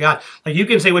stop the work of God. Like, you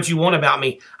can say what you want about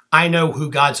me. I know who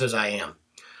God says I am.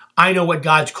 I know what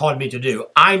God's called me to do.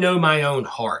 I know my own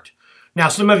heart. Now,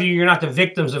 some of you, you're not the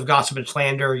victims of gossip and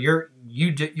slander. You're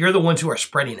the ones who are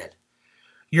spreading it.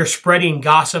 You're spreading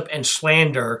gossip and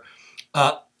slander.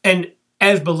 And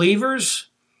as believers,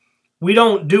 we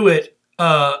don't do it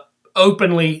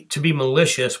openly to be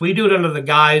malicious. We do it under the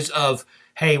guise of,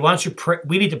 hey, why don't you pray?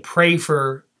 We need to pray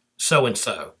for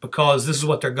so-and-so because this is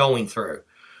what they're going through.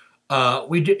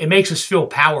 It makes us feel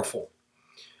powerful.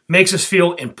 Makes us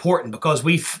feel important because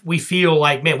we feel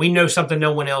like, man, we know something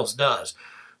no one else does.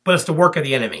 But it's the work of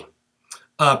the enemy.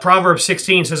 Proverbs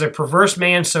 16 says, a perverse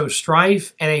man sows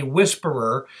strife, and a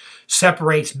whisperer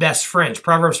separates best friends.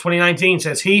 Proverbs 20:19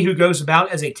 says, he who goes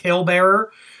about as a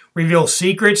talebearer reveals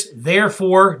secrets.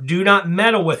 Therefore, do not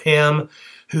meddle with him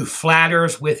who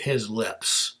flatters with his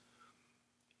lips.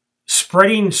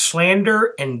 Spreading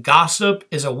slander and gossip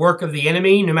is a work of the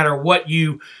enemy. No matter what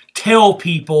you tell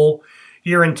people,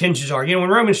 your intentions are. You know, in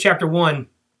Romans chapter 1,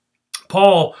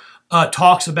 Paul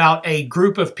talks about a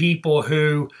group of people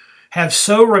who have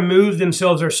so removed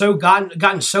themselves or so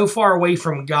gotten so far away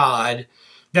from God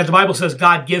that the Bible says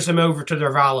God gives them over to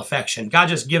their vile affection. God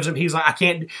just gives them, he's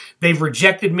like, they've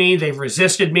rejected me, they've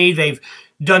resisted me, they've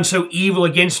done so evil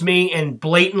against me and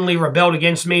blatantly rebelled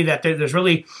against me that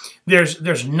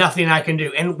there's nothing I can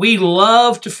do. And we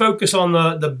love to focus on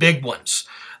the big ones.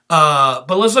 But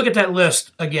let's look at that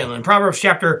list again. In Romans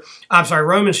chapter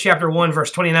 1,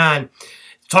 verse 29,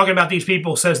 talking about these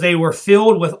people, says they were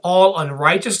filled with all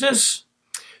unrighteousness,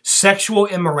 sexual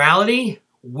immorality,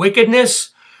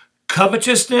 wickedness,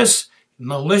 covetousness,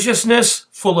 maliciousness,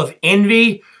 full of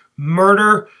envy,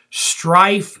 murder,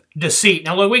 strife, deceit.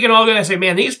 Now, look, we can all go and say,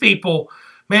 man, these people,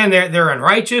 man, they're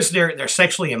unrighteous, they're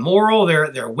sexually immoral,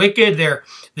 they're wicked,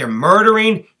 they're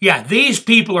murdering. Yeah, these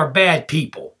people are bad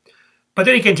people. But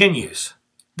then he continues,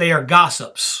 they are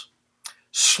gossips,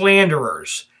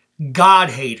 slanderers,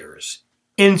 God haters,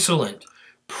 insolent,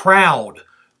 proud,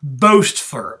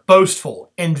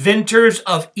 boastful, inventors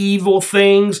of evil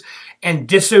things, and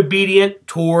disobedient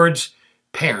towards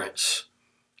parents.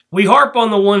 We harp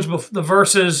on the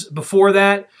verses before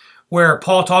that, where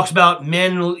Paul talks about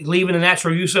men leaving the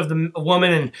natural use of the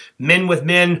woman and men with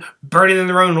men burning in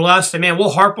their own lust. And man, we'll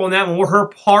harp on that when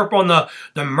we'll harp on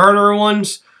the murderer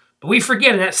ones. But we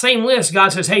forget in that same list,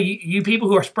 God says, hey, you people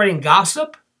who are spreading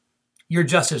gossip, you're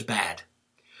just as bad.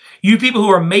 You people who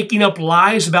are making up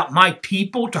lies about my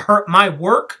people to hurt my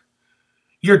work,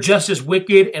 you're just as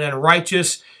wicked and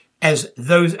unrighteous as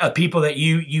those people that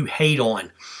you hate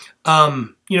on.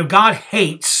 God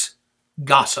hates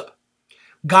gossip.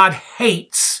 God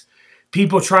hates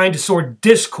people trying to sow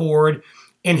discord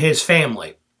in his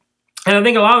family. And I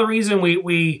think a lot of the reason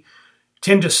we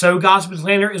tend to sow gossip and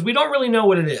slander is we don't really know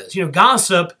what it is. You know,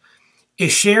 gossip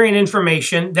is sharing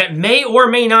information that may or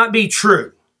may not be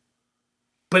true,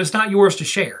 but it's not yours to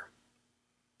share.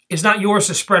 It's not yours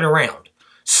to spread around.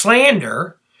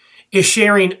 Slander is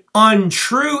sharing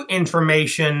untrue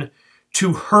information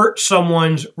to hurt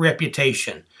someone's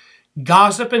reputation.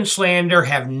 Gossip and slander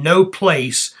have no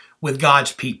place with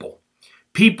God's people.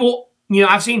 People,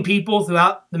 I've seen people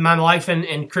throughout my life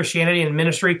in Christianity and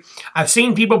ministry, I've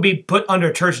seen people be put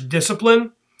under church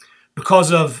discipline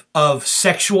because of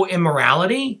sexual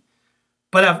immorality,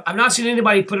 but I've not seen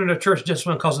anybody put under church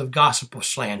discipline because of gossip or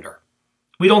slander.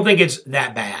 We don't think it's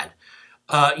that bad.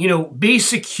 Be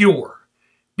secure.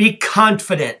 Be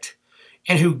confident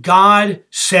in who God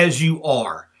says you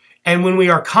are. And when we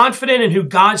are confident in who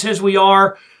God says we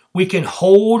are, we can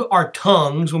hold our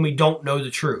tongues when we don't know the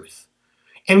truth.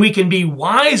 And we can be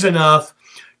wise enough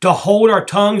to hold our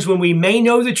tongues when we may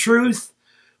know the truth,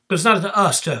 but it's not up to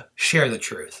us to share the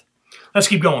truth. Let's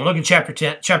keep going. Look at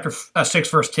chapter 6,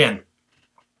 verse 10. It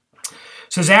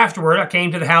says, afterward, I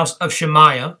came to the house of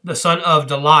Shemaiah, the son of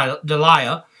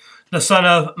Deliah, the son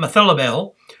of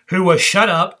Methalabel, who was shut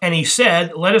up, and he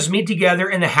said, let us meet together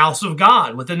in the house of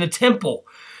God, within the temple,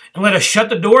 and let us shut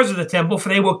the doors of the temple, for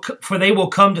they will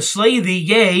come to slay thee,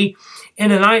 yea, in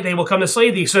the night they will come to slay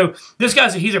thee. So this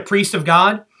he's a priest of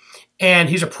God, and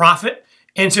he's a prophet,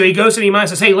 and so he goes to Nehemiah and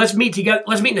says, hey, let's meet together,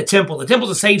 let's meet in the temple. The temple's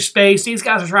a safe space. These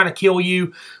guys are trying to kill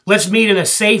you. Let's meet in a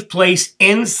safe place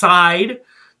inside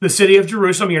the city of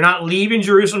Jerusalem. You're not leaving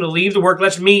Jerusalem to leave to work.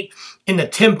 Let's meet in the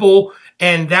temple,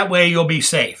 and that way you'll be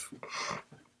safe.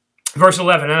 Verse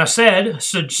 11, and I said,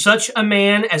 should such a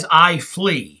man as I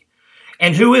flee?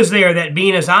 And who is there that,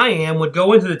 being as I am, would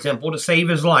go into the temple to save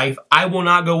his life? I will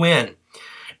not go in.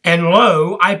 And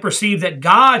lo, I perceived that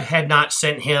God had not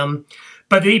sent him,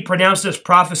 but that he pronounced this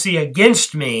prophecy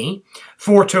against me,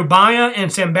 for Tobiah and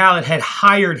Sanballat had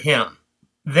hired him.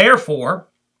 Therefore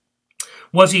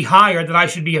was he hired, that I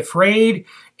should be afraid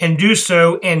and do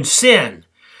so and sin,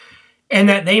 and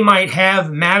that they might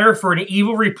have matter for an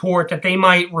evil report, that they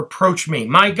might reproach me.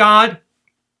 My God,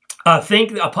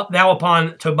 think thou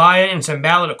upon Tobiah and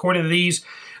Sanballat according to these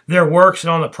their works,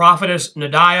 and on the prophetess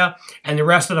Noadiah and the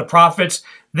rest of the prophets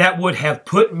that would have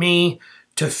put me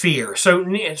to fear. So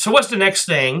what's the next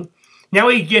thing? Now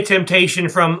we get temptation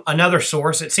from another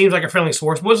source. It seems like a friendly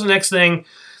source. What's the next thing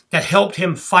that helped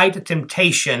him fight the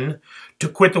temptation to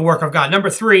quit the work of God? Number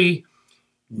 3,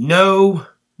 know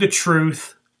the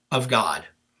truth of God.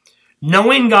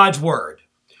 Knowing God's word,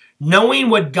 Knowing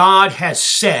what God has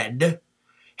said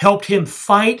helped him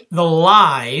fight the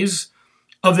lies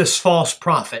of this false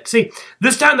prophet. See,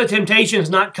 this time the temptation is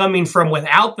not coming from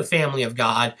without the family of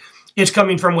God. It's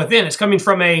coming from within. It's coming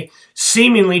from a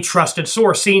seemingly trusted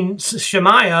source. See,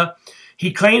 Shemaiah,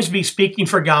 he claims to be speaking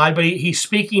for God, but he's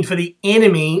speaking for the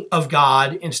enemy of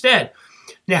God instead.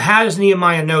 Now, how does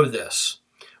Nehemiah know this?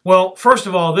 Well, first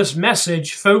of all, this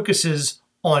message focuses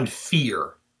on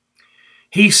fear.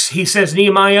 He says,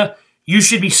 Nehemiah, you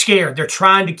should be scared. They're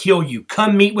trying to kill you.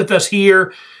 Come meet with us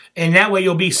here, and that way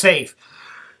you'll be safe.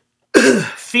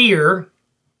 Fear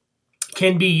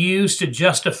can be used to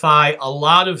justify a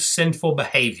lot of sinful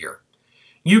behavior.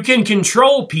 You can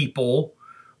control people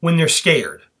when they're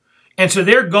scared. And so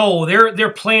their goal,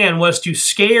 their plan was to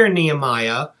scare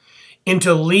Nehemiah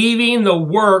into leaving the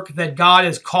work that God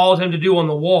has called him to do on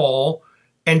the wall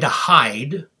and to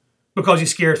hide because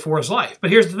he's scared for his life. But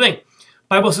here's the thing.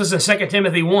 The Bible says in 2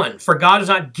 Timothy 1, for God has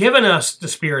not given us the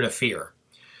spirit of fear,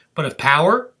 but of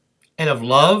power and of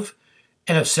love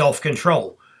and of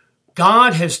self-control.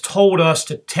 God has told us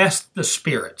to test the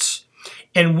spirits.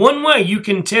 And one way you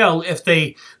can tell if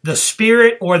the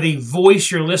spirit or the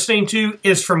voice you're listening to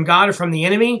is from God or from the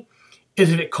enemy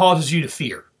is if it causes you to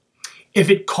fear. If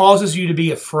it causes you to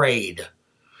be afraid.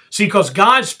 See, because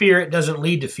God's spirit doesn't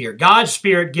lead to fear. God's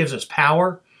spirit gives us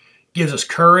power, gives us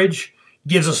courage,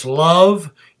 gives us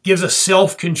love, gives us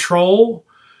self-control.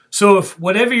 So if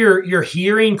whatever you're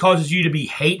hearing causes you to be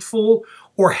hateful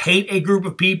or hate a group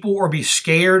of people or be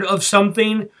scared of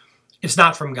something, it's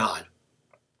not from God.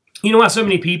 You know why so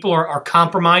many people are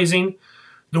compromising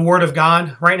the word of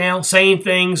God right now? Saying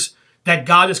things that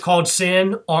God has called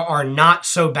sin are not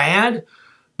so bad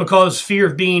because fear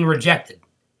of being rejected.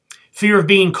 Fear of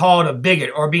being called a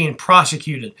bigot or being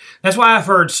prosecuted. That's why I've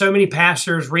heard so many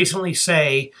pastors recently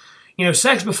say, you know,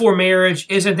 sex before marriage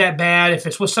isn't that bad if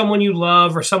it's with someone you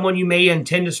love or someone you may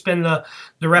intend to spend the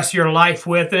rest of your life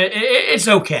with. It's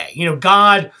okay. You know,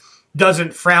 God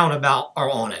doesn't frown about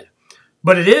or on it.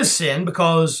 But it is sin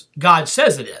because God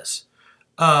says it is.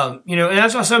 And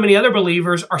that's why so many other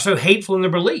believers are so hateful in their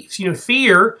beliefs. You know,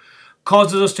 fear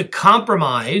causes us to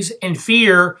compromise, and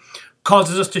fear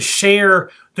causes us to share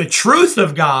the truth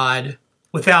of God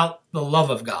without the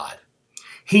love of God.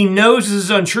 He knows this is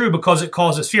untrue because it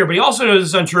causes fear, but he also knows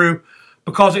it's untrue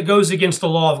because it goes against the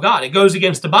law of God. It goes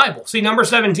against the Bible. See, number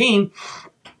 17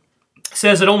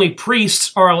 says that only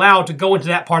priests are allowed to go into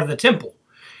that part of the temple.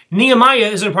 Nehemiah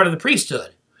isn't a part of the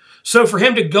priesthood. So for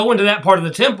him to go into that part of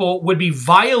the temple would be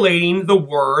violating the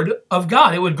word of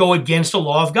God. It would go against the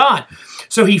law of God.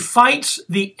 So he fights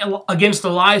against the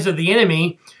lies of the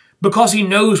enemy because he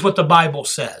knows what the Bible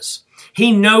says.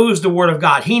 He knows the word of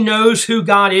God. He knows who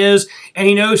God is, and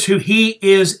he knows who he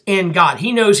is in God.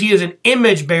 He knows he is an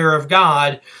image bearer of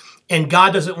God, and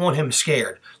God doesn't want him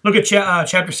scared. Look at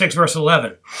chapter 6, verse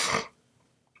 11.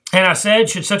 And I said,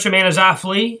 should such a man as I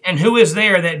flee? And who is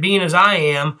there that being as I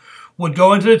am would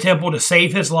go into the temple to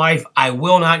save his life? I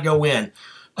will not go in.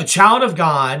 A child of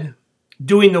God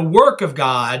doing the work of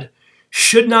God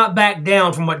should not back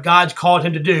down from what God's called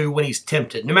him to do when he's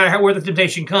tempted, no matter where the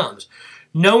temptation comes.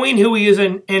 Knowing who he is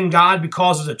in God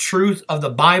because of the truth of the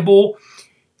Bible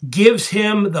gives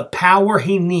him the power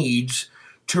he needs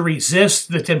to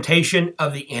resist the temptation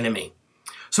of the enemy.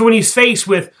 So when he's faced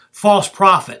with false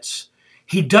prophets,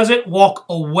 he doesn't walk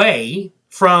away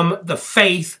from the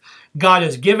faith God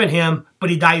has given him, but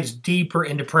he dives deeper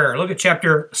into prayer. Look at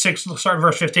chapter 6, let's start in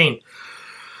verse 15.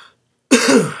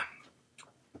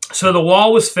 So the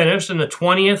wall was finished in the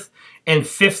 20th and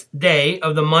 5th day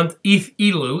of the month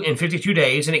Elul in 52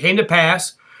 days. And it came to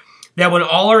pass that when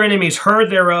all our enemies heard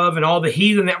thereof, and all the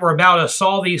heathen that were about us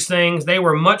saw these things, they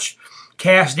were much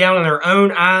cast down in their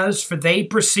own eyes, for they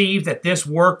perceived that this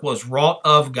work was wrought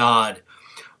of God.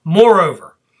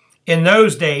 Moreover, in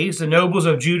those days the nobles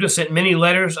of Judah sent many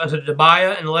letters unto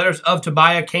Tobiah, and the letters of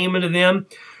Tobiah came unto them.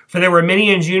 For there were many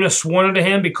in Judah sworn unto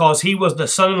him, because he was the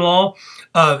son-in-law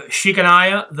of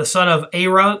Shechaniah, the son of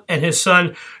Arah, and his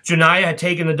son Joniah had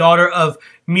taken the daughter of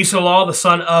Mesalah, the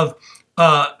son of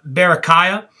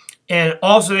Berechiah. And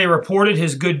also they reported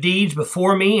his good deeds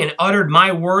before me, and uttered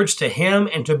my words to him,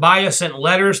 and Tobiah sent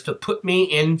letters to put me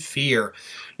in fear.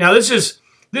 Now this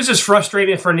is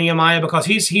frustrating for Nehemiah, because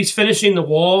he's finishing the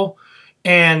wall,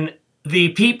 and the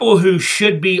people who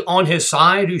should be on his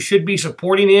side, who should be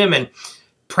supporting him and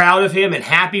proud of him and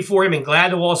happy for him and glad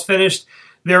the wall's finished,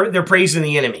 they're praising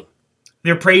the enemy.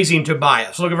 They're praising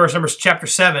Tobiah. So look at chapter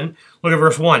 7, look at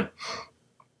verse 1.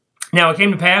 Now it came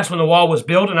to pass when the wall was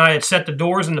built, and I had set the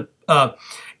doors and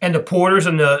and the porters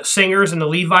and the singers and the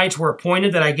Levites were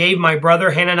appointed, that I gave my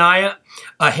brother Hanani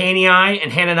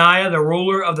and Hananiah, the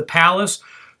ruler of the palace,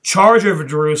 charge over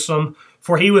Jerusalem,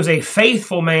 for he was a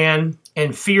faithful man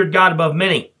and feared God above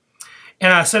many.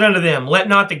 And I said unto them, let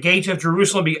not the gates of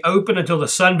Jerusalem be open until the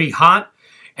sun be hot,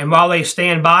 and while they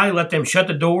stand by, let them shut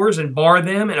the doors and bar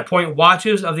them, and appoint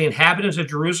watches of the inhabitants of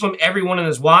Jerusalem, every one in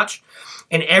his watch,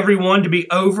 and every one to be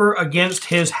over against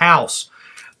his house.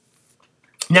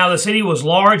 Now the city was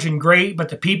large and great, but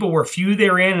the people were few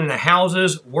therein, and the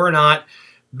houses were not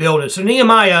builded. So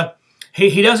Nehemiah,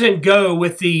 he doesn't go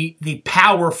with the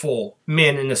powerful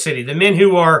men in the city, the men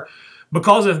who are,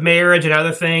 because of marriage and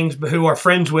other things, but who are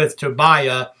friends with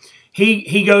Tobiah.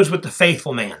 He goes with the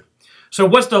faithful man. So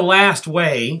what's the last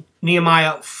way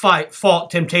Nehemiah fought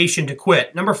temptation to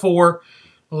quit? Number 4,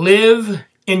 live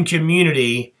in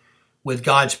community with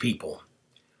God's people.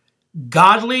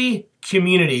 Godly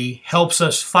community helps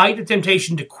us fight the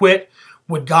temptation to quit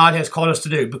what God has called us to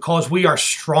do, because we are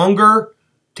stronger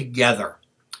together.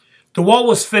 The wall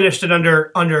was finished in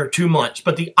under 2 months,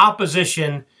 but the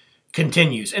opposition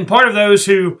continues. And part of those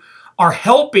who are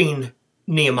helping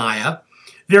Nehemiah,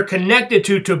 they're connected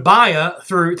to Tobiah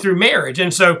through marriage.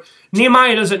 And so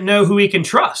Nehemiah doesn't know who he can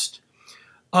trust.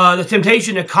 The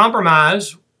temptation to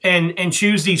compromise and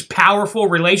choose these powerful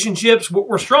relationships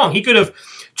were strong. He could have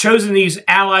chosen these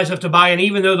allies of Tobiah, and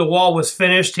even though the wall was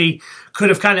finished, he could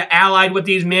have kind of allied with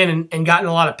these men and gotten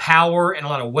a lot of power and a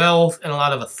lot of wealth and a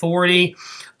lot of authority.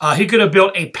 He could have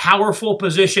built a powerful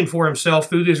position for himself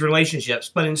through these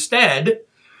relationships, but instead,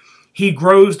 he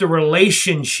grows the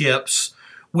relationships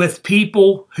with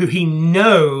people who he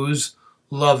knows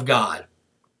love God.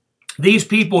 These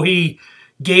people he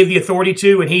gave the authority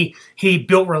to and he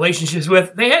built relationships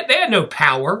with, they had no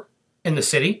power in the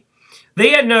city.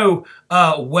 They had no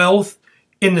wealth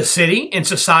in the city, in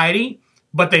society,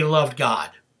 but they loved God.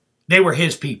 They were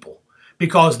his people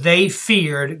because they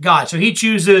feared God. So he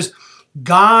chooses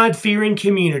God-fearing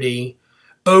community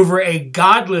over a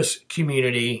godless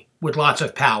community with lots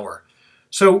of power.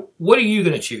 So what are you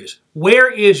going to choose?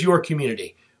 Where is your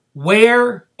community?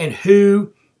 Where and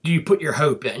who do you put your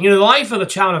hope in? The life of the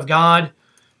child of God,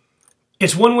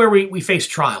 it's one where we face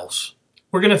trials.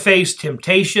 We're going to face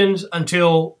temptations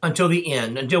until the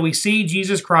end, until we see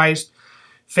Jesus Christ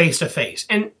face to face.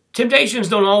 And temptations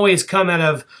don't always come out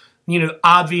of,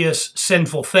 obvious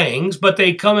sinful things, but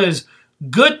they come as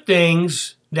good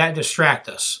things that distract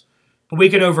us. But we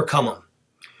can overcome them.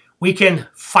 We can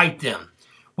fight them.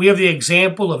 We have the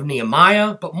example of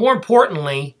Nehemiah, but more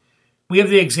importantly, we have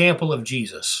the example of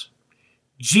Jesus.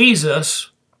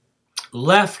 Jesus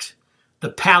left the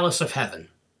palace of heaven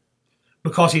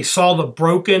because he saw the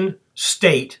broken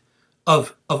state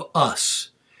of us.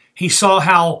 He saw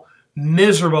how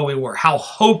miserable we were, how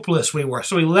hopeless we were.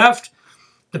 So he left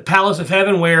the palace of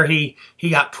heaven where he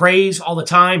got praise all the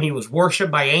time. He was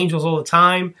worshiped by angels all the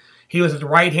time. He was at the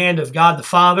right hand of God the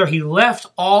Father. He left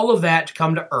all of that to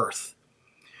come to earth,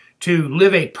 to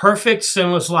live a perfect,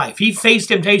 sinless life. He faced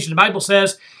temptation. The Bible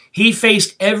says he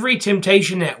faced every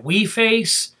temptation that we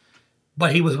face,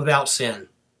 but he was without sin.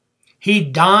 He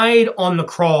died on the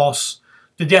cross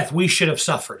the death we should have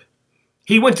suffered.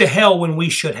 He went to hell when we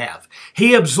should have.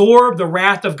 He absorbed the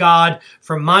wrath of God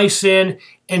for my sin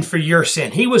and for your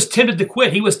sin. He was tempted to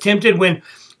quit. He was tempted when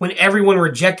everyone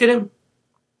rejected him,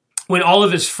 when all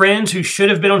of his friends who should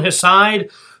have been on his side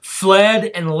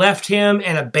fled and left him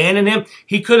and abandoned him.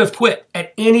 He could have quit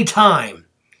at any time,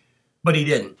 but he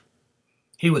didn't.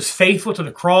 He was faithful to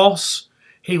the cross.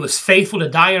 He was faithful to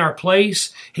die in our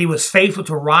place. He was faithful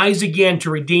to rise again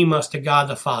to redeem us to God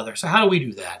the Father. So how do we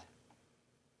do that?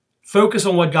 Focus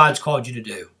on what God's called you to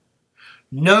do.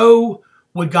 Know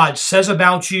what God says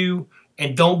about you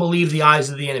and don't believe the eyes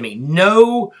of the enemy.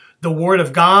 Know the Word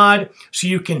of God so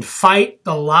you can fight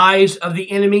the lies of the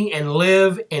enemy and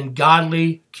live in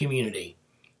godly community.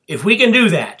 If we can do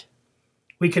that,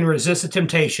 we can resist the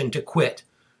temptation to quit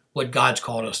what God's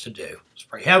called us to do. Let's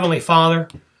pray. Heavenly Father,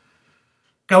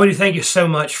 God, we do thank you so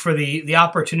much for the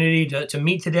opportunity to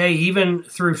meet today, even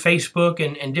through Facebook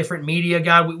and different media.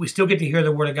 God, we still get to hear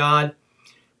the Word of God.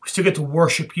 We still get to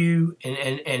worship you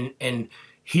and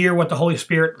hear what the Holy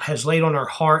Spirit has laid on our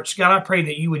hearts. God, I pray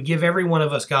that you would give every one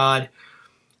of us, God,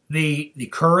 the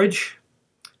courage,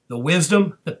 the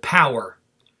wisdom, the power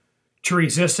to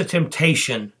resist the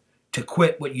temptation to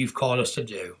quit what you've called us to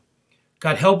do.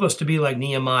 God, help us to be like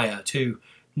Nehemiah, to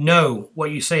know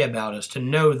what you say about us, to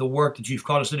know the work that you've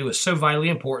called us to do is so vitally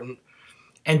important,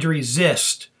 and to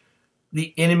resist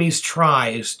the enemy's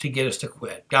tries to get us to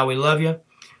quit. God, we love you.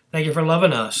 Thank you for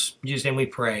loving us. In Jesus' name we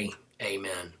pray.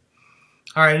 Amen.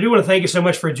 All right, I do want to thank you so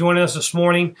much for joining us this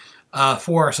morning.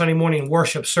 for our Sunday morning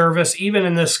worship service, even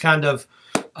in this kind of,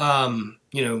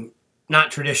 not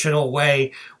traditional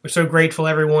way. We're so grateful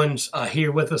everyone's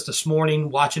here with us this morning,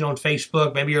 watching on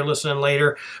Facebook. Maybe you're listening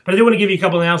later. But I do want to give you a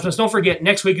couple of announcements. Don't forget,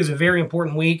 next week is a very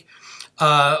important week.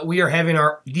 We are having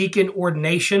our deacon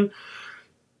ordination.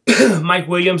 Mike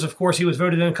Williams, of course, he was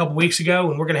voted in a couple weeks ago,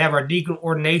 and we're going to have our deacon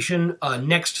ordination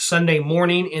next Sunday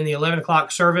morning in the 11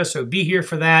 o'clock service. So be here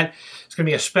for that. It's going to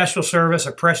be a special service,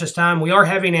 a precious time. We are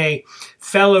having a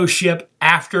fellowship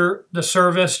after the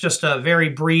service, just a very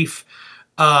brief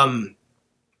kind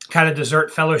of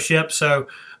dessert fellowship. So,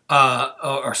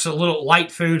 or so little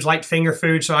light foods, light finger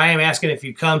foods. So I am asking if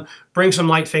you come, bring some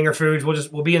light finger foods.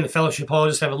 We'll be in the fellowship hall,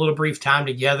 just have a little brief time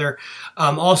together.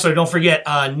 Also, don't forget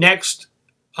next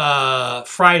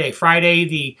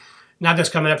Friday, not this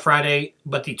coming up Friday,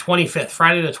 but the 25th,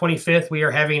 Friday the 25th, we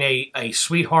are having a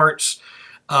Sweethearts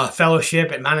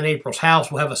fellowship at mine and April's house.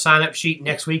 We'll have a sign-up sheet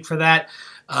next week for that.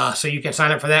 So you can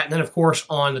sign up for that. And then, of course,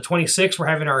 on the 26th, we're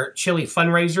having our chili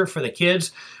fundraiser for the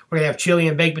kids. We're going to have chili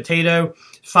and baked potato,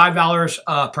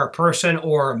 $5 per person,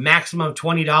 or maximum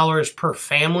 $20 per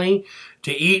family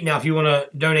to eat. Now, if you want to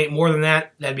donate more than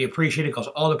that, that'd be appreciated, because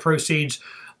all the proceeds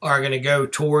are going to go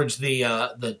towards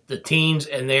the teens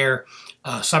and their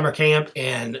summer camp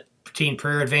and teen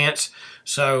prayer advance.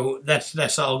 So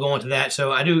that's all going to that.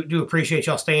 So I do appreciate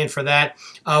y'all staying for that.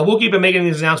 We'll keep making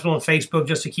these announcements on Facebook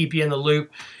just to keep you in the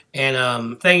loop.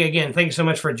 And thank you so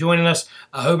much for joining us.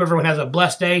 I hope everyone has a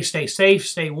blessed day. Stay safe,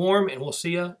 stay warm, and we'll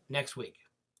see you next week.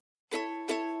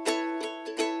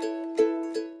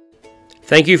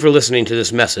 Thank you for listening to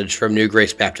this message from New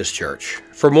Grace Baptist Church.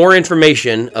 For more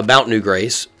information about New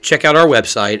Grace, check out our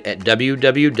website at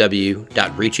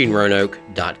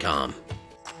www.reachingroanoke.com.